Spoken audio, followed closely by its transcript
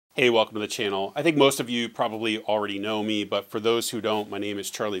Hey, welcome to the channel. I think most of you probably already know me, but for those who don't, my name is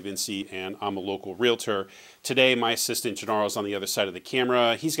Charlie Vinci and I'm a local realtor. Today, my assistant Gennaro is on the other side of the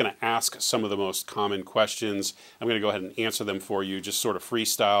camera. He's going to ask some of the most common questions. I'm going to go ahead and answer them for you, just sort of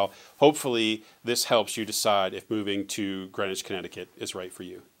freestyle. Hopefully, this helps you decide if moving to Greenwich, Connecticut is right for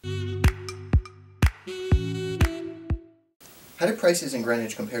you. How do prices in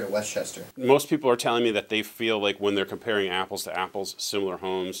Greenwich compare to Westchester? Most people are telling me that they feel like when they're comparing apples to apples, similar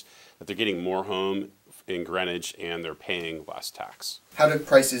homes, that they're getting more home in Greenwich and they're paying less tax. How do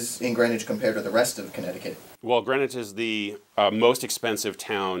prices in Greenwich compare to the rest of Connecticut? Well, Greenwich is the most expensive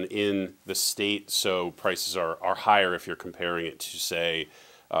town in the state, so prices are higher if you're comparing it to, say,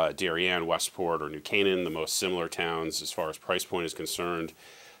 Darien, Westport, or New Canaan, the most similar towns as far as price point is concerned,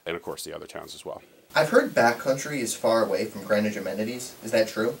 and of course the other towns as well. I've heard backcountry is far away from Greenwich amenities. Is that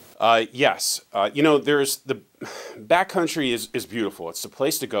true? Yes. There's the backcountry is beautiful. It's the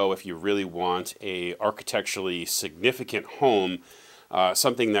place to go if you really want a architecturally significant home,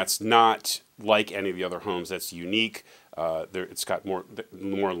 something that's not like any of the other homes, that's unique. It's got more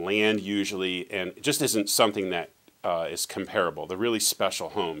land usually, and it just isn't something that is comparable. They're really special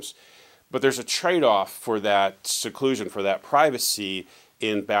homes. But there's a trade-off for that seclusion, for that privacy.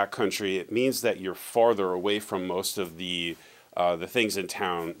 In backcountry, it means that you're farther away from most of the things in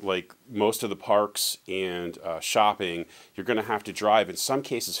town, like most of the parks and shopping. You're going to have to drive, in some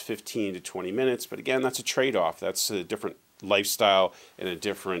cases, 15 to 20 minutes. But again, that's a trade-off. That's a different lifestyle and a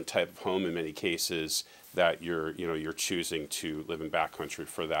different type of home in many cases that you're choosing to live in backcountry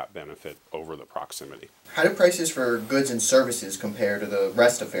for that benefit over the proximity. How do prices for goods and services compare to the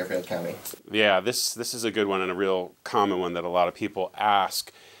rest of Fairfield County? Yeah, this is a good one and a real common one that a lot of people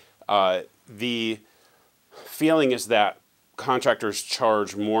ask. The feeling is that contractors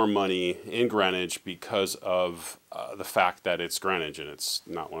charge more money in Greenwich because of the fact that it's Greenwich and it's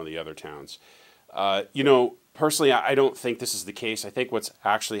not one of the other towns. Personally, I don't think this is the case. I think what's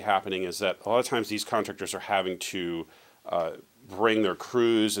actually happening is that a lot of times these contractors are having to bring their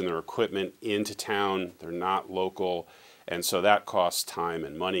crews and their equipment into town. They're not local, and so that costs time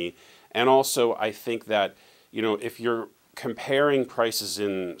and money. And also, I think that, if you're comparing prices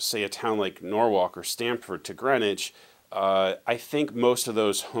in, say, a town like Norwalk or Stamford to Greenwich, I think most of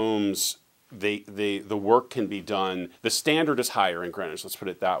those homes, the work can be done. The standard is higher in Greenwich, let's put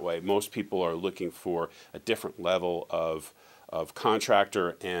it that way. Most people are looking for a different level of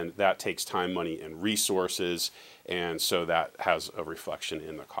contractor, and that takes time, money, and resources, and so that has a reflection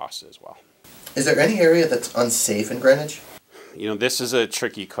in the cost as well. Is there any area that's unsafe in Greenwich? This is a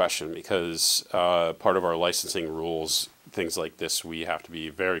tricky question because part of our licensing rules, things like this, we have to be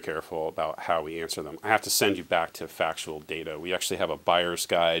very careful about how we answer them. I have to send you back to factual data. We actually have a buyer's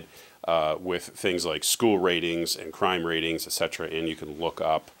guide with things like school ratings and crime ratings, etc., and you can look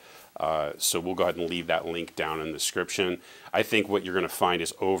up. So we'll go ahead and leave that link down in the description. I think what you're going to find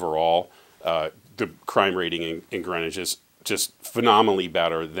is overall the crime rating in Greenwich is just phenomenally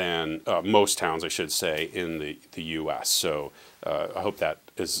better than most towns, I should say, in the U.S. So I hope that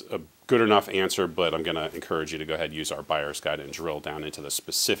is a good enough answer, but I'm going to encourage you to go ahead and use our buyer's guide and drill down into the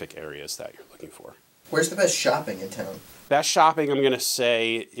specific areas that you're looking for. Where's the best shopping in town? Best shopping, I'm going to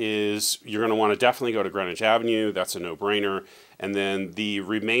say, is you're going to want to definitely go to Greenwich Avenue. That's a no-brainer. And then the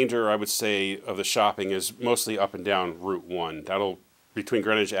remainder, I would say, of the shopping is mostly up and down Route 1. Between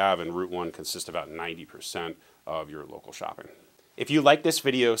Greenwich Ave and Route 1, consist about 90% of your local shopping. If you like this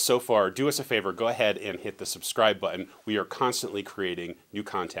video so far, do us a favor, go ahead and hit the subscribe button. We are constantly creating new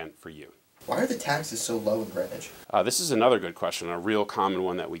content for you. Why are the taxes so low in Greenwich? This is another good question, a real common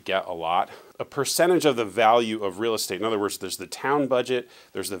one that we get a lot. A percentage of the value of real estate, in other words, there's the town budget,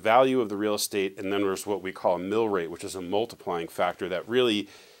 there's the value of the real estate, and then there's what we call a mill rate, which is a multiplying factor that really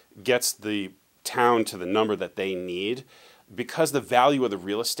gets the town to the number that they need. Because the value of the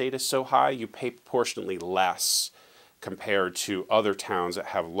real estate is so high, you pay proportionately less compared to other towns that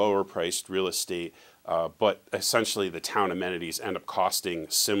have lower priced real estate, but essentially the town amenities end up costing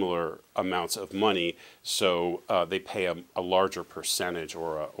similar amounts of money, so they pay a larger percentage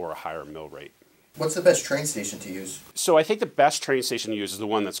or a higher mill rate. What's the best train station to use? So I think the best train station to use is the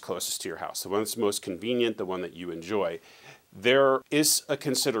one that's closest to your house, the one that's most convenient, the one that you enjoy. There is a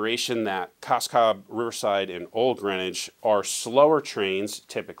consideration that Coscob, Riverside, and Old Greenwich are slower trains,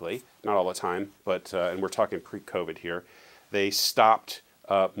 typically, not all the time, but and we're talking pre-COVID here. They stopped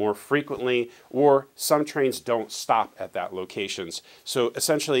more frequently, or some trains don't stop at that locations. So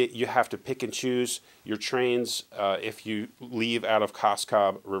essentially, you have to pick and choose your trains if you leave out of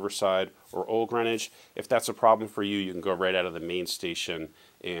Coscob, Riverside, or Old Greenwich. If that's a problem for you, you can go right out of the main station,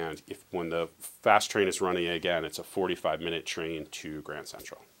 and when the fast train is running again, it's a 45-minute train to Grand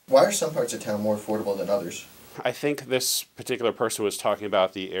Central. Why are some parts of town more affordable than others? I think this particular person was talking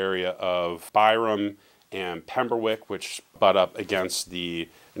about the area of Byram and Pemberwick, which butt up against the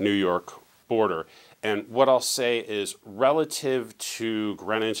New York border. And what I'll say is, relative to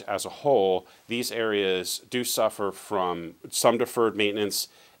Greenwich as a whole, these areas do suffer from some deferred maintenance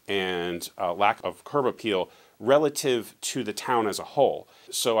and lack of curb appeal relative to the town as a whole.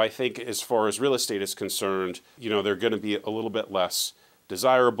 So I think as far as real estate is concerned, they're going to be a little bit less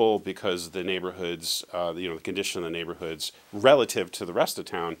desirable because the neighborhoods, the condition of the neighborhoods relative to the rest of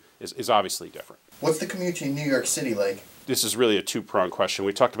town is obviously different. What's the commute to New York City like? This is really a two-pronged question.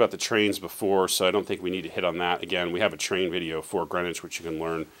 We talked about the trains before, so I don't think we need to hit on that again. We have a train video for Greenwich, which you can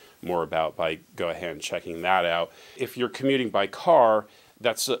learn more about by go ahead and checking that out. If you're commuting by car,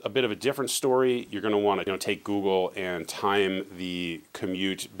 that's a bit of a different story. You're going to want to take Google and time the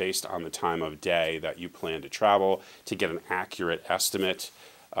commute based on the time of day that you plan to travel to get an accurate estimate.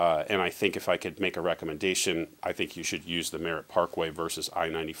 And I think if I could make a recommendation, I think you should use the Merritt Parkway versus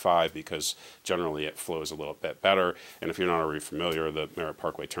I-95 because generally it flows a little bit better. And if you're not already familiar, the Merritt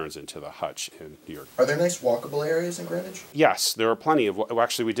Parkway turns into the Hutch in New York. Are there nice walkable areas in Greenwich? Yes, there are plenty of.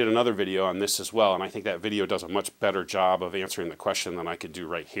 Actually, we did another video on this as well, and I think that video does a much better job of answering the question than I could do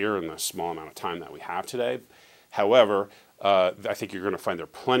right here in the small amount of time that we have today. However, I think you're going to find there are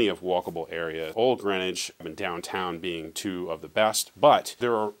plenty of walkable areas. Old Greenwich and downtown being two of the best, but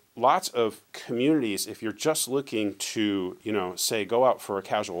there are lots of communities. If you're just looking to, say go out for a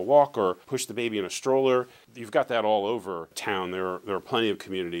casual walk or push the baby in a stroller, you've got that all over town. There are plenty of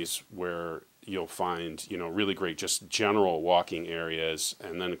communities where you'll find, really great just general walking areas.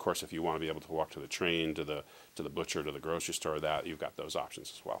 And then, of course, if you want to be able to walk to the train, to the butcher, to the grocery store, you've got those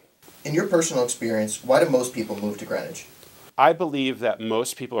options as well. In your personal experience, why do most people move to Greenwich? I believe that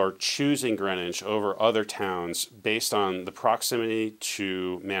most people are choosing Greenwich over other towns based on the proximity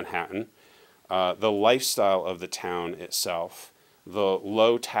to Manhattan, the lifestyle of the town itself, the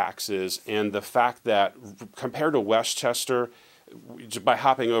low taxes, and the fact that compared to Westchester, by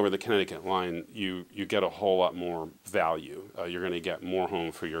hopping over the Connecticut line, you get a whole lot more value. You're going to get more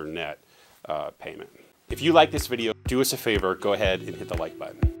home for your net payment. If you like this video, do us a favor, go ahead and hit the like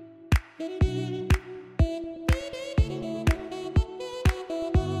button.